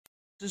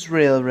This is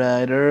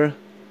Rail-Ryder.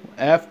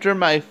 After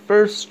my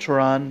first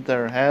run,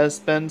 there has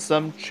been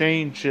some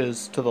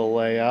changes to the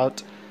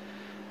layout.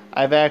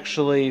 I've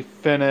actually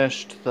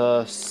finished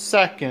the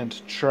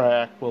second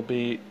track, will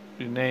be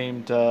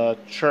named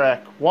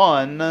Track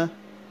 1.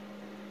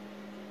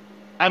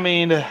 I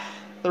mean,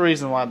 the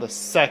reason why the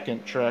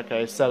second track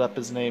I set up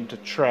is named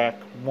Track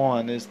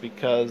 1 is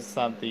because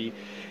on the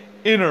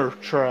inner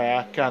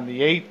track, on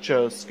the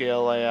HO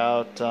scale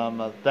layout,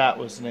 that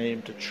was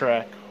named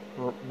Track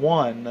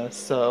 1,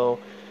 so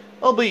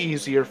it'll be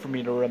easier for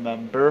me to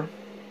remember.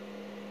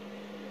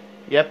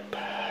 Yep,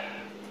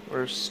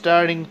 we're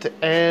starting to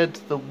add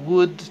the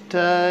wood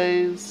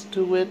ties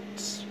to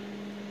it.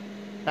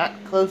 Not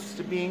close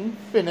to being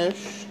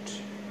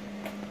finished.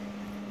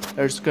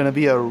 There's gonna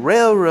be a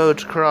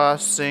railroad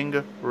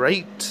crossing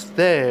right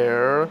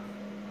there.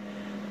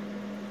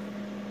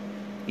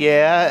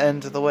 Yeah,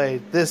 and the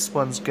way this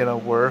one's gonna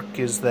work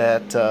is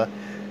that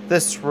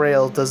this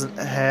rail doesn't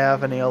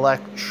have any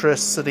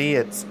electricity.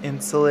 It's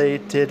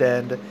insulated,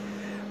 and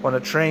when a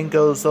train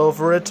goes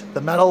over it,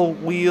 the metal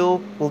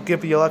wheel will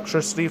give the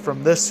electricity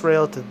from this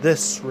rail to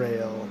this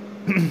rail.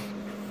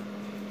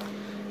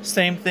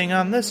 Same thing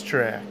on this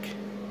track.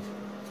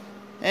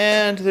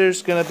 And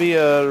there's gonna be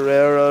a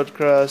railroad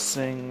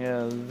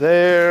crossing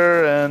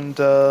there and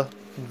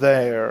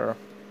there.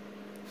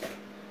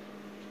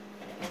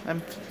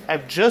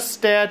 I've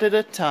just added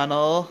a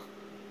tunnel.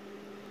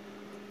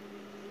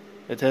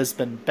 It has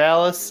been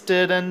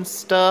ballasted and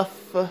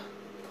stuff.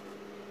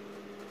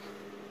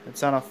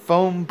 It's on a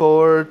foam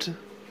board.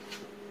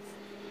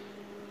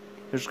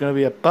 There's going to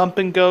be a bump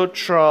and go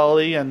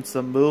trolley and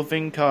some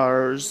moving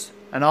cars.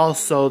 And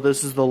also,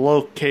 this is the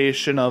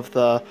location of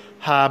the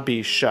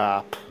hobby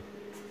shop.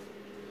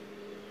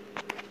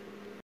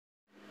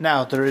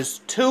 Now, there is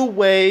two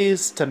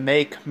ways to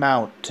make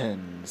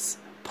mountains: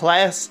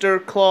 plaster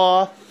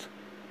cloth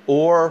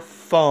or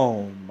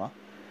foam.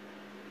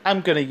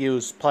 I'm gonna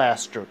use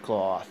plaster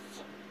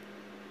cloth.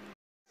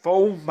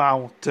 Foam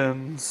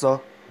mountains.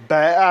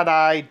 Bad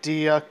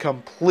idea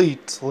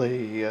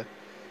completely.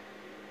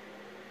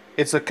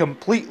 It's a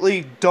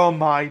completely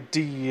dumb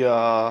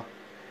idea.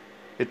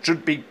 It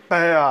should be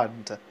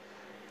banned.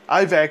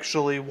 I've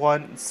actually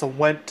once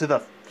went to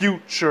the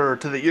future,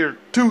 to the year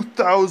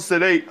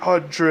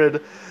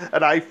 2800,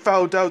 and I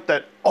found out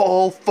that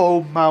all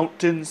foam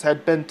mountains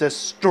had been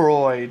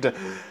destroyed,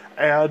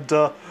 and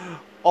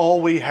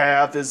all we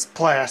have is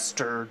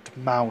plastered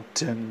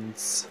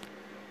mountains.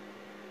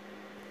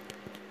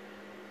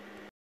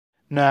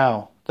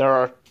 Now, there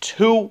are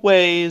two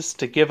ways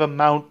to give a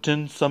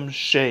mountain some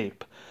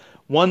shape.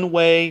 One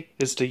way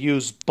is to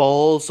use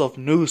balls of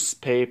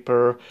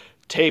newspaper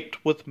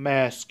taped with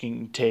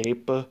masking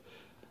tape,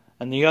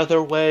 and the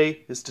other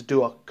way is to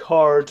do a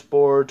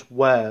cardboard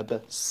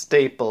web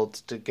stapled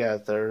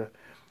together.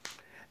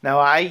 Now,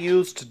 I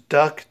used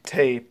duct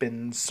tape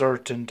in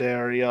certain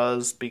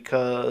areas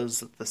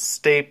because the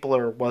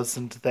stapler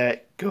wasn't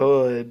that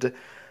good.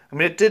 I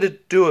mean, it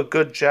did do a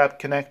good job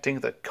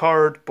connecting the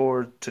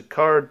cardboard to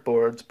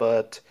cardboard,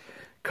 but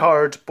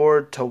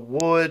cardboard to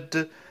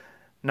wood,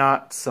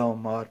 not so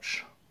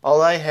much.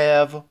 All I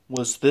have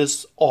was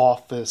this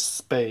office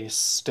space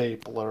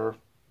stapler.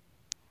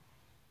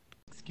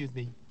 Excuse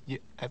me,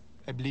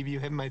 I believe you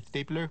have my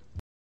stapler?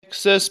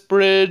 Access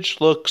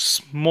bridge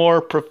looks more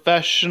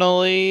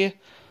professionally.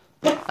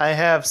 I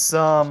have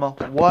some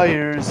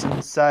wires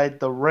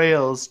inside the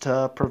rails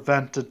to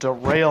prevent a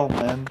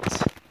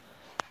derailment.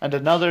 And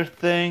another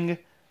thing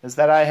is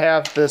that I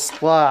have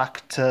this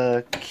lock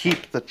to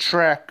keep the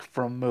track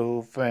from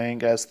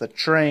moving as the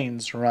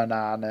trains run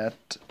on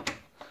it.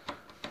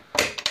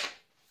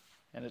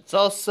 And it's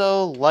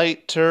also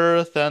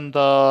lighter than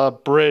the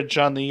bridge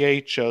on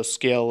the HO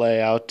scale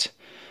layout.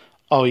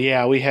 Oh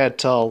yeah, we had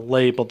to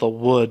label the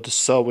wood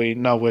so we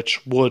know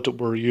which wood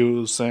we're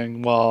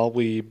using while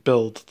we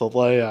build the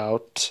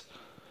layout.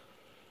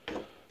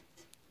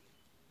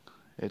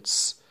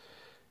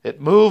 It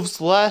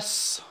moves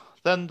less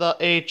than the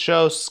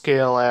HO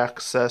scale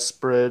access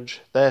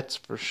bridge, that's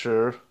for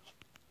sure.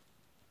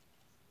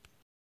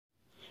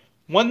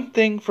 One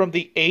thing from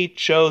the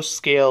HO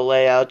scale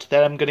layout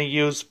that I'm going to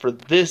use for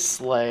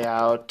this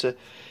layout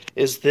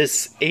is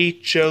this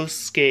HO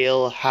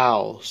scale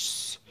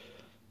house.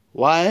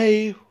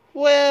 Why?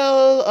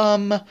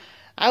 Well,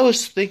 I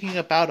was thinking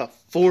about a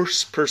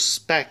force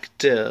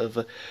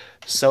perspective,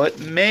 so it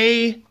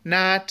may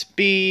not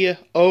be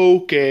O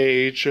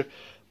gauge,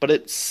 but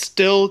it's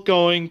still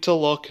going to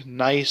look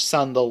nice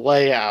on the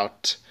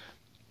layout.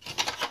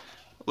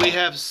 We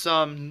have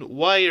some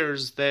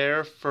wires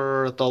there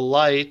for the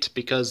light,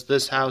 because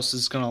this house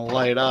is going to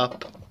light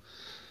up.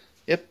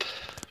 Yep,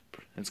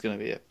 it's going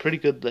to be a pretty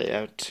good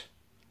layout.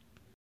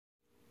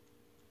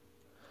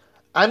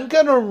 I'm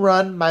gonna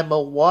run my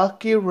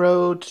Milwaukee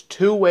Road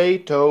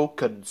 280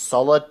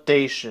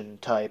 consolidation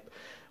type,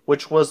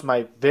 which was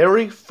my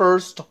very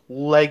first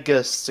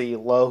legacy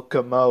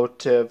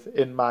locomotive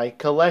in my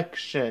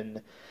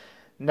collection.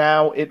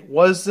 Now, it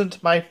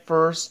wasn't my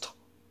first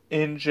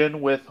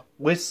engine with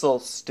whistle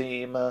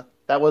steam.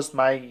 That was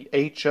my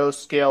HO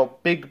scale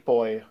big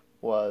boy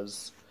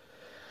was.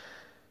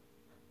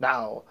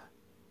 Now,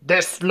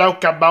 this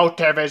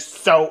locomotive is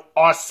so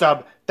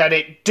awesome that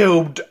it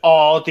doomed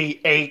all the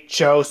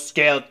HO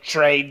scale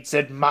trains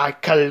in my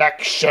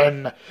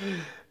collection.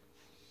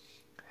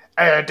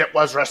 And it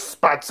was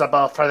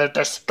responsible for the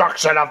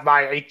destruction of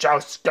my HO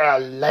scale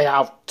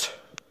layout.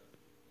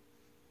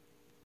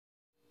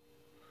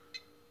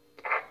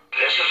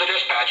 This is the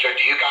dispatcher.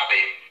 Do you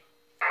copy?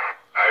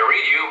 I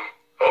read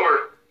you.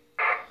 Over.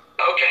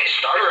 Okay,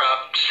 start her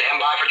up. Stand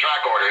by for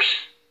track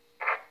orders.